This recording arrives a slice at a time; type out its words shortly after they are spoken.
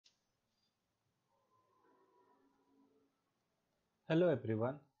Hello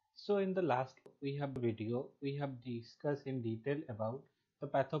everyone. So in the last we have video we have discussed in detail about the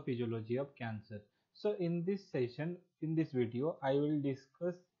pathophysiology of cancer. So in this session in this video I will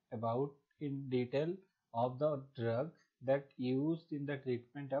discuss about in detail of the drug that used in the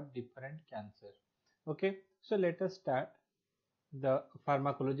treatment of different cancer. Okay, so let us start the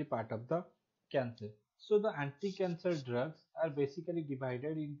pharmacology part of the cancer. So the anti-cancer drugs are basically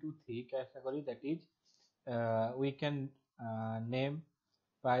divided into three categories, that is we can name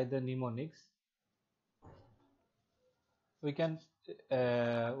by the mnemonics. We can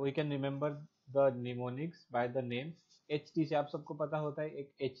remember the mnemonics by the name HTC. आप सबको पता होता है एक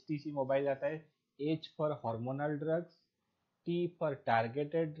HTC mobile आता है. H for hormonal drugs, T for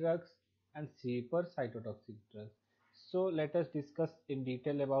targeted drugs, and C for cytotoxic drugs. So let us discuss in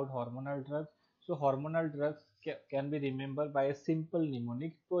detail about hormonal drugs. So hormonal drugs can be remembered by a simple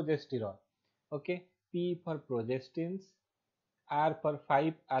mnemonic progesterone. Okay, P for progestins, R for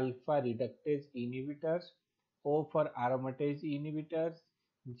 5-alpha reductase inhibitors, O for aromatase inhibitors,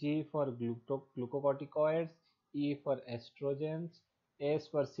 G for glucocorticoids, E for estrogens, S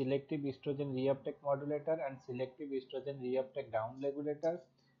for selective estrogen reuptake modulator and selective estrogen reuptake downregulator,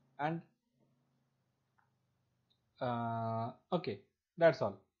 and okay, that's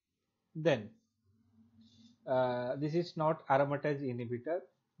all. Then this is not aromatase inhibitor,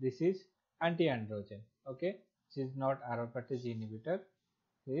 this is anti-androgen. Okay, this is not aromatase inhibitor,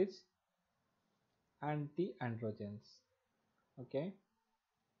 this is anti-androgens. Okay,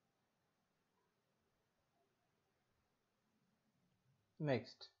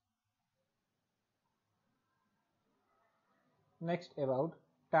 next about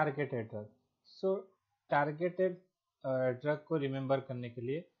targeted drug. So targeted drug को remember करने के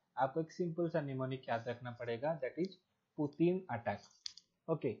लिए आपको एक simple सा mnemonic याद रखना पड़ेगा, that is Putin attack.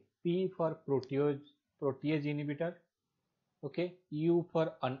 Okay, P for proteases inhibitor. Okay, U for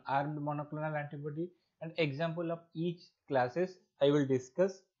unarmed monoclonal antibody, and example of each classes I will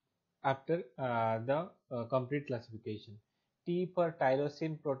discuss after the complete classification. T for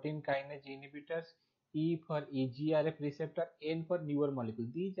tyrosine protein kinase inhibitors, E for EGRF receptor, N for newer molecule.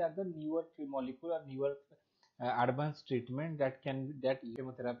 These are the newer molecule or newer advanced treatment that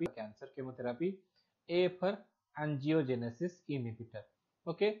chemotherapy, cancer chemotherapy. A for angiogenesis inhibitor.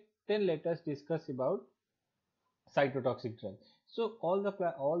 Okay, then let us discuss about cytotoxic drug. So all the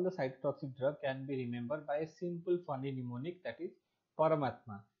cytotoxic drug can be remembered by a simple funny mnemonic, that is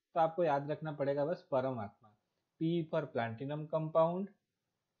परमात्मा. तो आपको याद रखना पड़ेगा बस परमात्मा. P for platinum compound,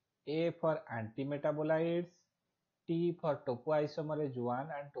 A for antimetabolites, T for topoisomerase 1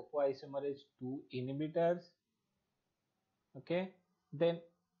 and topoisomerase 2 inhibitors. Okay, then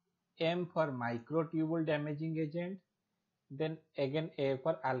M for microtubule damaging agent, then again A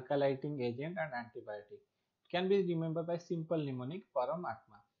for alkylating agent and antibiotic. Can be remembered by simple mnemonic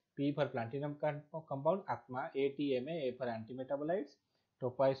Paramatma. P for platinum compound, Atma, ATMA, A for antimetabolites,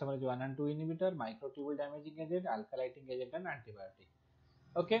 topoisomerase 1 and 2 inhibitor, microtubule damaging agent, alkylating agent and antibiotic.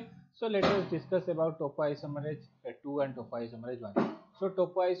 Okay, so let us discuss about topoisomerase 2 and topoisomerase 1. So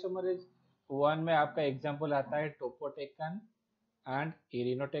topoisomerase 1 में आपका example आता है topotecan and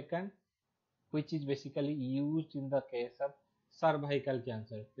irinotecan, which is basically used in the case of cervical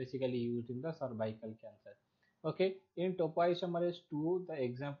cancer. Okay, in topoisomerase 2 the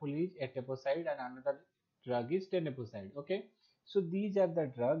example is etoposide and another drug is tenofovir. Okay, so these are the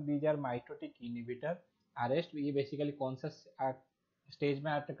drug, these are mitotic inhibitor. arrest ये basically कौन सा stage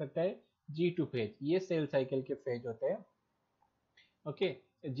में attack करता है? G2 phase. ये cell cycle के phase होते हैं. ओके,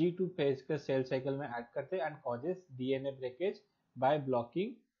 G2 फेज के सेल साइकिल में ऐड करते हैं and causes DNA breakage by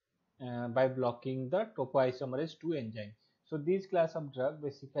blocking the topoisomerase 2 enzyme. So these class of drug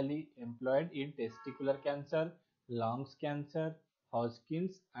basically employed in testicular cancer, lungs cancer,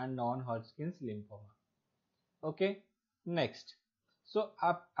 Hodgkin's and non-Hodgkin's lymphoma. Okay, next. So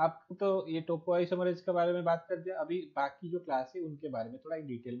आप तो ये topoisomerase के बारे में बात कर दिया. अभी बाकी जो क्लास है उनके बारे में थोड़ा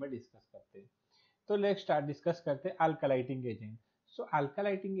डिटेल में डिस्कस करते हैं. तो लेट्स स्टार्ट डिस्कस करते हैं अल्कलाइटिंग एजेंट. सो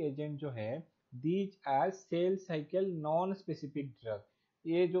अल्कलाइटिंग एजेंट जो है, these are cell cycle non specific drug.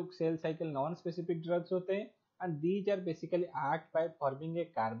 ये जो cell cycle non specific drugs होते हैं and these are basically act by forming a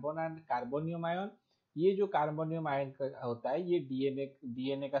carbon and carbonium ion. ये जो कार्बोनियम आयन होता है ये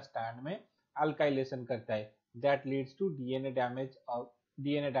डीएनए का स्टैंड में अल्काइलेशन करता है, that leads to DNA damage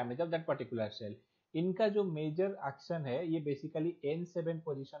of that particular cell. इनका जो मेजर एक्शन है ये basically N7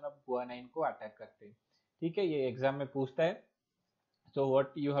 position of guanine को अटैक करते हैं. ठीक है, ये एग्जाम में पूछता है. So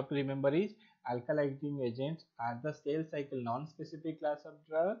what you have to remember is alkylating agents are the cell cycle non-specific class of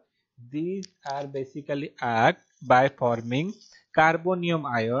drug. These are basically act by forming carbonium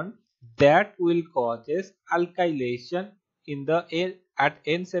ion that will causes alkylation in the at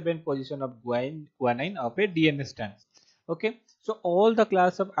N7 position of guanine of a DNA strand. Okay, so all the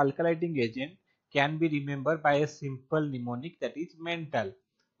class of alkylating agent can be remembered by a simple mnemonic, that is mental.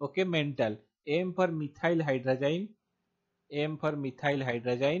 Okay, mental. M for methyl hydrazine, M for methyl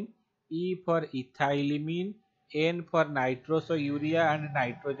hydrazine, E for ethylamine, N for nitrosourea and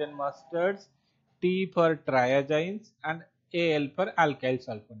nitrogen mustards, T for triazines, and Al for alkyl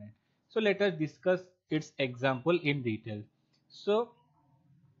sulfonate. So let us discuss its example in detail. So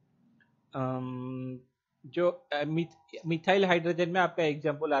जो methyl hydrogen में आपका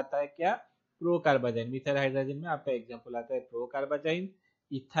example आता है क्या, प्रोकार्बाजाइन। Methyl hydrogen में आपका example आता है प्रोकार्बाजाइन।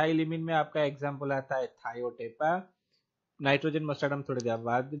 इथाइलिमिन में आपका एग्जांपल आता है थायोटेपा। नाइट्रोजन मस्टर्ड हम थोड़ी देर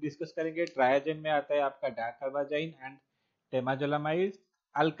बाद डिस्कस करेंगे। ट्रायाजन में आता है आपका डार्कार्बाजाइन एंड टेमाजोलामाइड।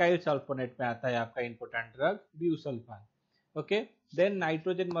 अल्काइल सल्फोनेट में आता है आपका important drug busulfan. Okay, then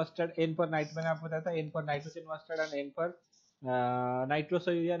nitrogen mustard, N for night मैंने आपको बताया था, N for nitrogen mustard and N for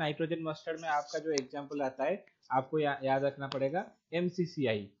नाइट्रोसोयूरिया। Nitrogen mustard में आपका जो एग्जांपल आता है आपको याद रखना पड़ेगा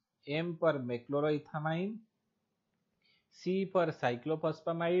एमसीसीआई। M for मेक्लोरोइथामाइन, C for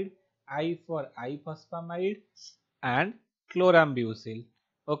cyclophosphamide, I for iphosphamide, and chlorambucil.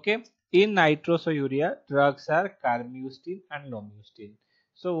 Okay, in nitrosourea, drugs are carmustine and lomustine.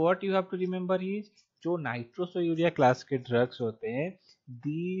 So what you have to remember is जो नाइट्रोसोयूरिया क्लास के ड्रग्स होते हैं,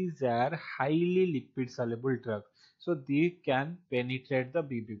 these are highly lipid soluble drugs, so they can penetrate the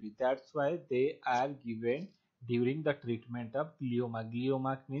BBB. That's why they are given during the treatment of glioma.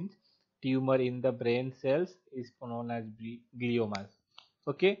 Glioma means tumor in the brain cells is known as gliomas.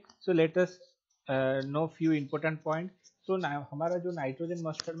 Okay, so let us know few important point. So हमारा जो nitrogen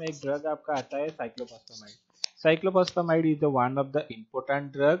mustard में एक drug आपका आता है cyclophosphamide. Cyclophosphamide is the one of the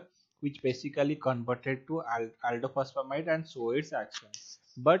important drug which basically converted to aldophosphamide and show its action.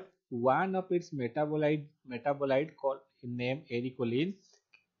 But one of its metabolite called named ericolin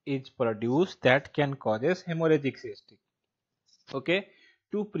is produced that can causes hemorrhagic cystic. Okay,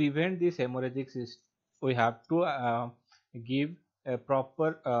 to prevent this hemorrhagic cyst, we have to give a proper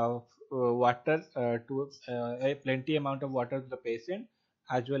water to a plenty amount of water to the patient,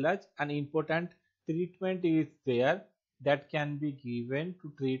 as well as an important treatment is there that can be given to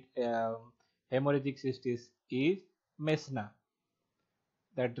treat hemorrhagic cyst is mesna.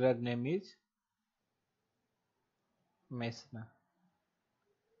 That drug name is mesna.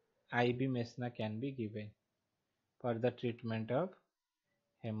 IV mesna can be given for the treatment of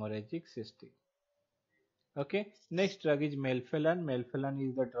hemorrhagic cystic. Okay, next drug is melphalan. Melphalan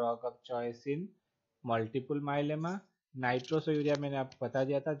is the drug of choice in multiple myeloma. नाइट्रोसोयूरिया मैंने आपको बता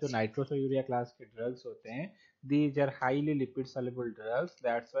दिया था, जो नाइट्रोसोयूरिया class के drugs होते हैं, these are highly lipid soluble drugs,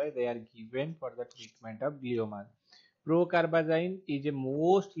 that's why they are given for the treatment of gliomas. Procarbazine is a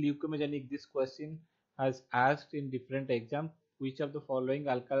most leukemogenic. This question has asked in different exams. Which of the following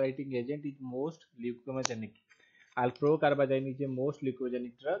alkylating agent is most leukemogenic? Procarbazine is a most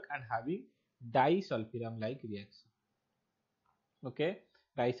leukemogenic drug and having disulfiram like reaction. Okay,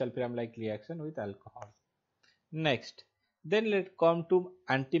 disulfiram like reaction with alcohol. Next, then let's come to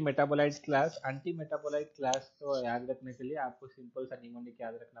anti-metabolite class. Anti-metabolite class को याद रखने के लिए आपको simple सा mnemonic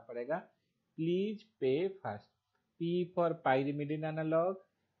याद रखना पड़ेगा. Please pay first. P for pyrimidine analog,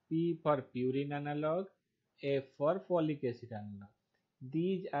 P for purine analog, F for folic acid analog.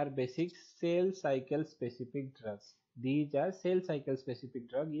 These are basic cell cycle specific drugs. These are cell cycle specific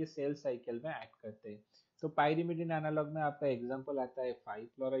drug. ये cell cycle में act करते हैं. तो pyrimidine analog में आपका example आता है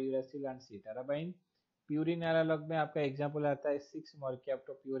 5-fluorouracil and cytarabine. Purine analogue में आपका एग्जांपल आता है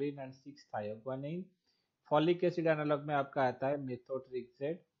 6-mercaptopurine and 6-thioguanine. Folic acid analogue में आपका आता है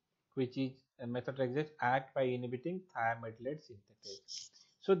methotrexate, which is methotrexate act by inhibiting thiamidylate synthetase.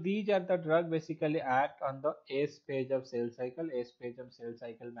 So these are the drug basically act on the S phase of cell cycle. S phase of cell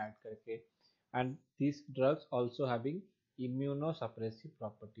cycle में act करके, and these drugs also having immunosuppressive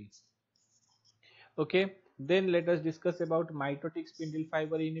properties. Okay, then let us discuss about mitotic spindle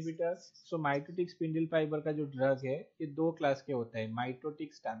fiber inhibitor. So mitotic spindle fiber का जो drug है ये दो class के होते हैं,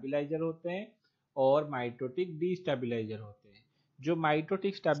 माइटोटिक स्टेबलाइजर होते हैं और माइटोटिक डिस्टेबलाइजर होते हैं. जो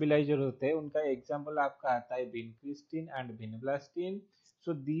माइटोटिक स्टेबलाइजर होते हैं उनका एग्जांपल आपका आता है vincristine and vinblastine.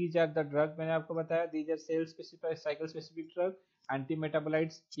 So these are the drug, मैंने आपको बताया these are cell specific cycle specific drug. Anti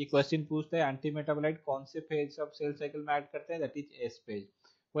metabolites, ये क्वेश्चन पूछता है एंटी मेटाबोलाइट कौन से फेज ऑफ सेल साइकिल में एक्ट करते हैं, that is S phase.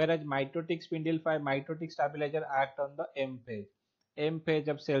 Whereas mitotic spindle fiber, mitotic stabilizer act on the M phase. M phase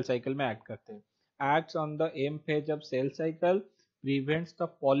of cell cycle में act करते हैं. Acts on the M phase of cell cycle, prevents the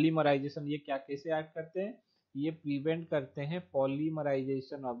polymerization. ये क्या कैसे act करते हैं, ये prevent करते हैं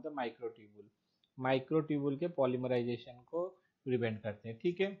polymerization of the microtubule. Microtubule के polymerization को prevent करते हैं.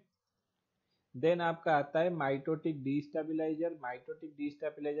 ठीक है. देन आपका आता है माइटोटिक डिस्टेबलाइजर। माइटोटिक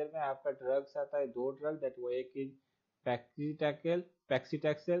डिस्टेबलाइजर में आपका ड्रग्स आता है, दो ड्रग, दैट वो एक is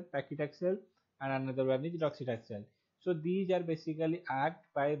पैक्सीटैक्सेल and another one is docetaxel. So these are basically act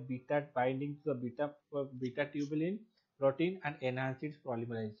by beta binding to the beta tubulin protein and enhance its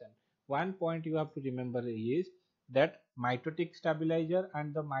polymerization. One point you have to remember is that mitotic stabilizer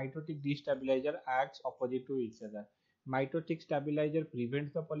and the mitotic destabilizer acts opposite to each other. Mitotic stabilizer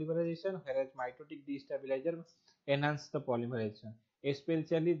prevents the polymerization, whereas mitotic destabilizer enhance the polymerization.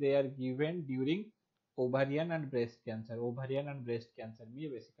 Especially they are given during ovarian and breast cancer. Ovarian and breast cancer में ये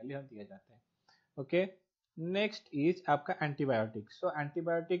basically हम दिए जाते हैं. Okay, next is आपका antibiotic. सो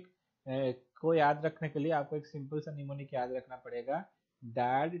antibiotic को याद रखने के लिए आपको एक सिंपल सा निमोनिक याद रखना पड़ेगा।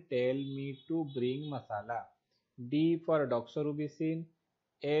 Dad tell me to bring masala. D for डॉक्सोरुबिसिन,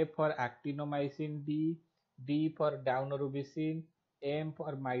 A for actinomycin D, D for डाउनोरुबिसिन, M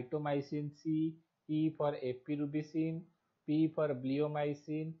for mitomycin C, E for epirubicin, P for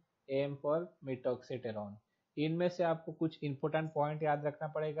bleomycin, M for मिटोक्सीटेरॉन। इनमें से आपको कुछ इंपॉर्टेंट पॉइंट याद रखना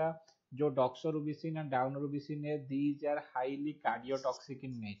पड़ेगा। जो डॉक्सोरुबिसिन एंड डाउनोरुबिसिन है, these are highly cardiotoxic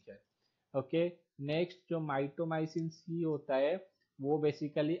in nature. Okay, next जो माइटोमाइसिन सी होता है वो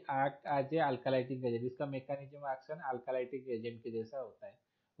basically act as a अल्कालाइटिक agent. इसका मैकेनिज्म एक्शन अल्कालाइटिक एजेंट के जैसा होता है।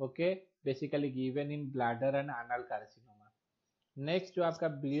 Okay, basically given in bladder and anal carcinoma. Next जो आपका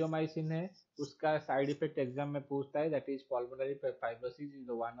ब्लियोमाइसिन है उसका साइड इफेक्ट एग्जाम में पूछता है, that is pulmonary fibrosis is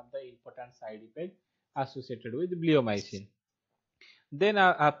one of the important side effect associated with bleomycin. Then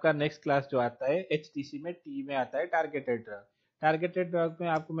आपका नेक्स्ट क्लास जो आता है एचटीसी में, टी में आता है टारगेटेड ड्रग। टारगेटेड ड्रग में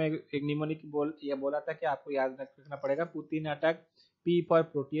आपको मैं एक निमोनिक ये बोला था कि आपको याद रखना पड़ेगा Putin attack. P for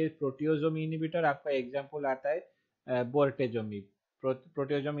प्रोटियोजोम inhibitor, आपका एग्जांपल आता है बोर्टेजोमिब।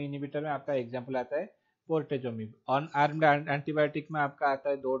 प्रोटियोजोम इनिबिटर में आपका एग्जांपल आता है बोर्टेजोमिब। ऑन आर्म्ड एंटीबायोटिक में आपका आता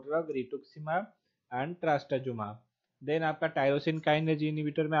है दो ड्रग, रिटुक्सिमाब एंड ट्रास्टाजुमाब। देन आपका टायरोसिन काइनेज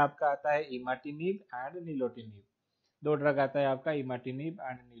इनिबिटर में आपका आता है इमाटिनिब एंड निलोटिनिब। दो ड्रग आता है आपका इमाटिनिब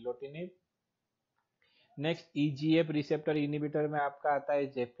and निलोटिनिब। Next EGF receptor inhibitor में आपका आता है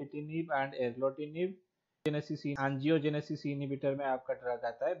जेफिटिनिब एंड एर्लोटिनिब। एंजियोजेनेसिस इनिबिटर में आपका ड्रग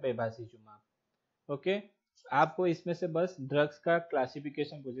आता है बेबासीजुमाब। ओके, आपको इसमें से बस ड्रग्स का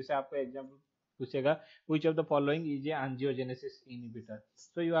क्लासिफिकेशन पूछे, जैसे आपको एग्जाम्पल पूछेगा which of the following is a angiogenesis inhibitor,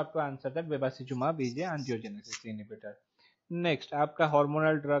 so you have to answer that बेबासीजुमाब is a angiogenesis inhibitor. Next आपका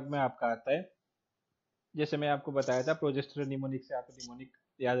हार्मोनल ड्रग में आपका आता है, जैसे मैं आपको बताया था प्रोजेस्टेरोन निमोनिक से आपको निमोनिक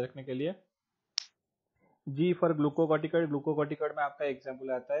याद रखने के लिए। जी फॉर ग्लूकोकॉर्टिकॉइड, ग्लूकोकॉर्टिकॉइड में आपका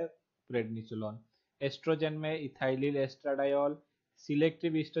एग्जांपल आता है प्रेडनिसोलोन। एस्ट्रोजन में इथाइलिल एस्ट्राडायोल।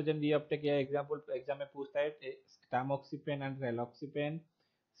 सिलेक्टिव एस्ट्रोजन रीअपटेक, यह एग्जांपल एग्जाम में पूछता है टामोक्सिपेन and रेलॉक्सिपेन।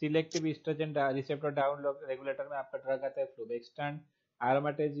 Selective oestrogen receptor down regulator में आपका ड्रग आता है फ्लोबेक्सटन।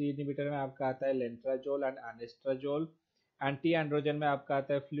 एरोमेटेज इनहिबिटर में आपका आता है लेंट्राजोल एंड अनेस्ट्राजोल। एंटी एंड्रोजन में आपका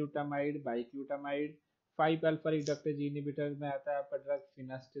आता है फ्लूटामाइड, बाइक्लूटामाइड। 5 अल्फा रिडक्टेज इनहिबिटर में आता है आपका drug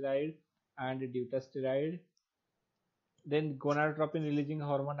finasteride and ड्यूटास्टेराइड। Then gonadotropin releasing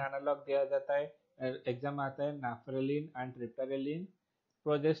hormone analogue दिया जाता है, एग्जाम आता है नाफ्रेलिन एंड ट्रिप्टारेलिन।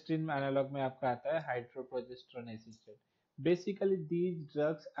 प्रोजेस्टिन एनालॉग में आपका आता है हाइड्रोप्रोजेस्टेरोन एसिस्टेट। Basically these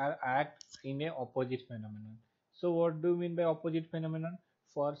drugs are act in a opposite phenomenon. So what do you mean by opposite phenomenon?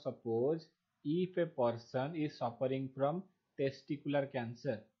 For suppose if a person is suffering from testicular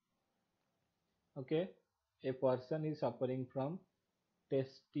cancer, okay, a person is suffering from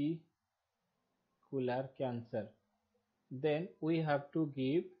testicular cancer, then we have to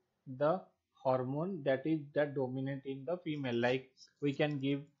give the hormone that is that dominant in the female, like we can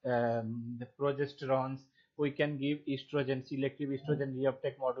give the progesterones, we can give estrogen, selective estrogen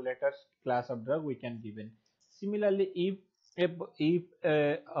reuptake modulators class of drug we can give in. Similarly, if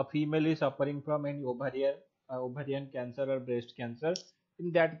a female is suffering from any ovarian cancer or breast cancer,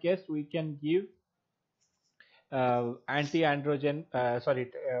 in that case we can give anti-androgen,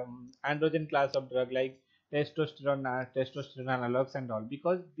 androgen class of drug like testosterone analogs and all,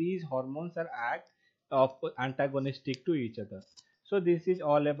 because these hormones are act of antagonistic to each other. So this is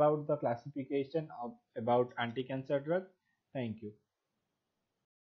all about the classification of about anti-cancer drug. Thank you.